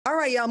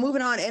right, y'all,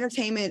 moving on.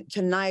 Entertainment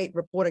Tonight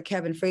reporter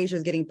Kevin Frazier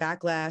is getting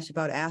backlash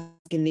about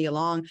asking Nia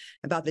Long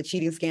about the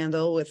cheating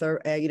scandal with her,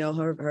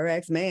 her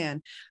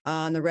ex-man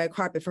on the red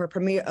carpet for her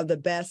premiere of The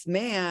Best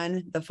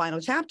Man, the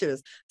final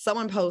chapters.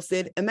 Someone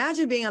posted,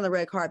 imagine being on the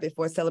red carpet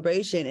for a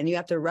celebration and you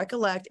have to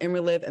recollect and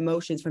relive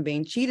emotions from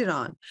being cheated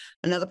on.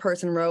 Another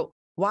person wrote,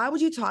 why would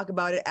you talk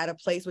about it at a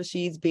place where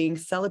she's being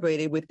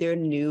celebrated with their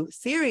new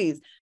series?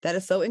 That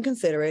is so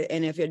inconsiderate.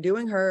 And if you're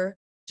doing her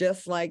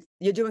just like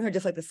the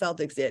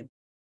Celtics did.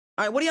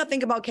 All right, what do y'all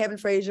think about Kevin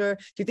Frazier?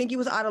 Do you think he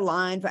was out of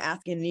line for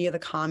asking Nia the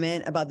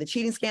comment about the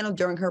cheating scandal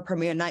during her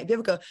premiere night?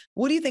 Vivica,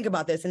 what do you think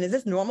about this? And is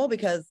this normal?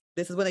 Because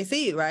this is when they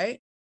see you,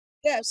 right?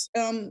 Yes,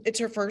 it's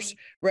her first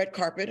red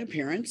carpet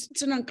appearance.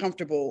 It's an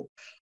uncomfortable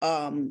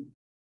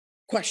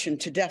question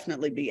to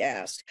definitely be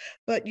asked.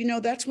 But,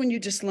 that's when you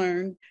just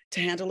learn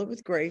to handle it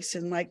with grace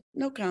and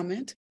no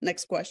comment.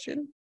 Next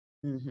question.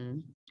 Mm-hmm.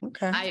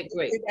 Okay. I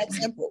agree. That's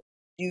simple.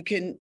 You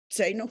can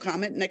say no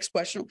comment. Next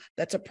question.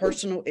 That's a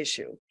personal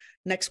issue.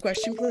 Next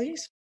question,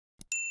 please.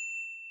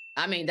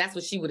 I mean, that's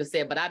what she would have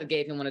said, but I'd have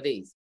gave him one of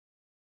these.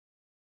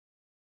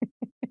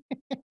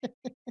 Do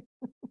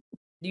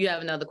you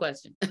have another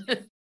question?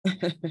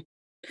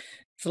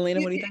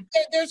 Selena, what do you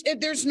think?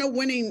 There's no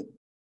winning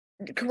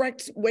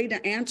correct way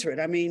to answer it.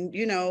 I mean,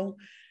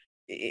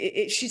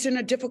 she's in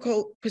a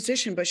difficult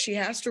position, but she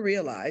has to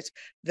realize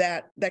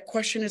that that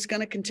question is going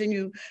to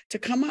continue to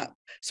come up.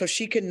 So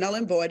she can null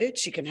and void it.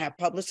 She can have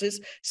publicists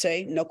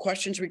say no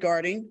questions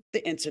regarding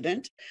the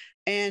incident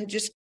and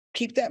just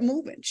keep that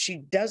moving. She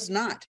does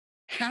not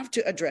have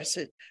to address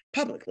it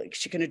publicly.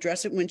 She can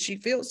address it when she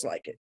feels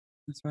like it.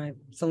 That's right.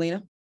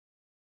 Selena?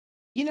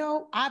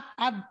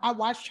 I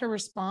watched her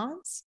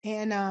response,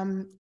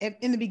 and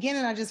in the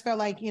beginning, I just felt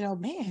like,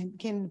 man,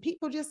 can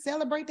people just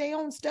celebrate their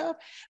own stuff?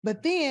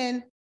 But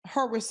then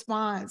her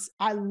response,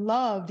 I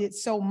loved it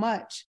so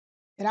much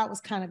that I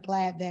was kind of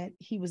glad that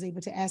he was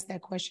able to ask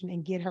that question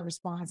and get her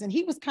response. And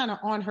he was kind of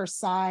on her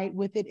side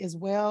with it as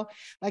well.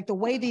 Like the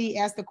way that he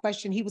asked the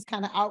question, he was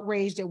kind of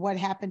outraged at what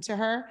happened to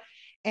her.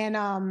 And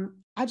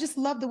I just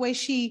love the way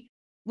she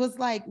was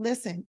like,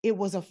 listen, it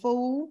was a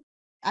fool.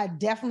 I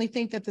definitely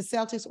think that the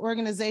Celtics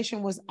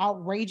organization was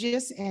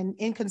outrageous and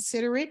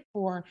inconsiderate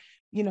for,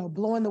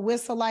 blowing the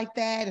whistle like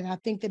that. And I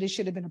think that it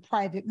should have been a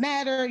private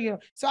matter,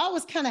 So I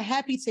was kind of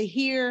happy to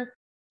hear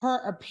her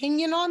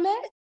opinion on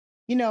that,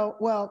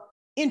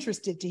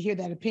 interested to hear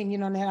that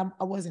opinion on that.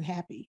 I wasn't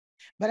happy,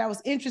 but I was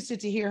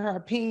interested to hear her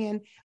opinion,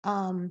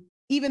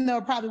 even though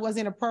it probably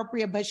wasn't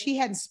appropriate, but she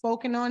hadn't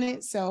spoken on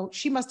it. So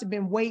she must have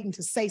been waiting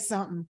to say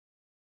something,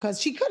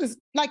 because she could have,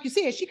 like you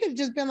said, she could have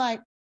just been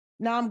like,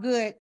 no, I'm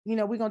good.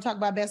 We're going to talk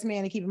about Best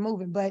Man and keep it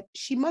moving. But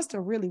she must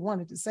have really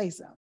wanted to say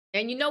something.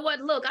 And you know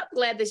what? Look, I'm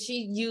glad that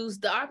she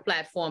used our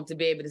platform to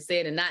be able to say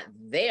it and not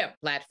their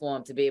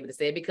platform to be able to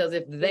say it. Because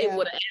if they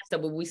would have asked her,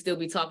 would we still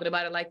be talking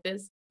about it like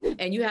this?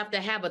 And you have to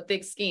have a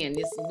thick skin.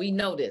 We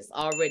know this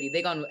already.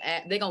 They're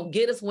gonna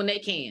get us when they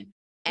can.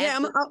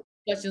 Ask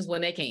questions when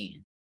they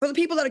can. For the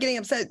people that are getting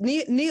upset,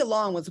 Nia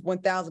Long was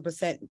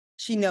 1,000%.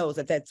 She knows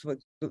that's what,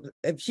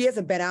 if she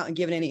hasn't been out and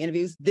given any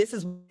interviews, this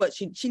is what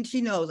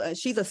she knows.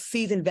 She's a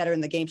seasoned veteran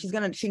in the game.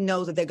 She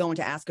knows that they're going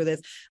to ask her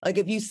this. Like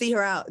if you see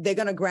her out, they're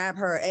going to grab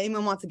her.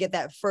 Anyone wants to get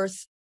that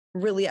first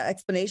really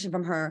explanation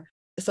from her.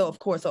 So of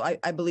course,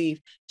 I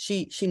believe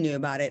she knew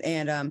about it.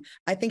 And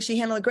I think she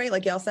handled it great.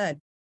 Like y'all said,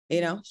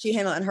 she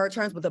handled it on her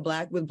terms with a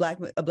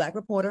black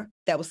reporter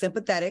that was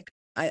sympathetic.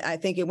 I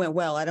think it went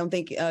well. I don't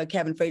think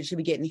Kevin Frazier should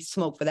be getting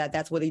smoke for that.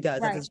 That's what he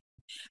does. Right.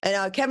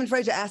 And Kevin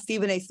Frazier asked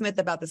Stephen A. Smith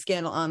about the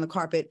scandal on the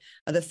carpet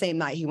the same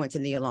night he went to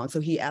Nia Long. So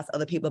he asked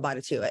other people about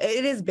it too.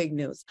 It is big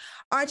news.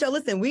 All right, y'all,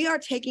 listen, we are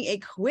taking a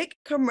quick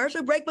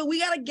commercial break, but we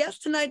got a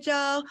guest tonight,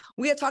 y'all.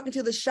 We are talking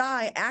to the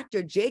shy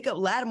actor, Jacob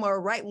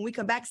Lattimore. Right when we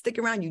come back, stick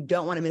around. You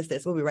don't want to miss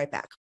this. We'll be right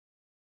back.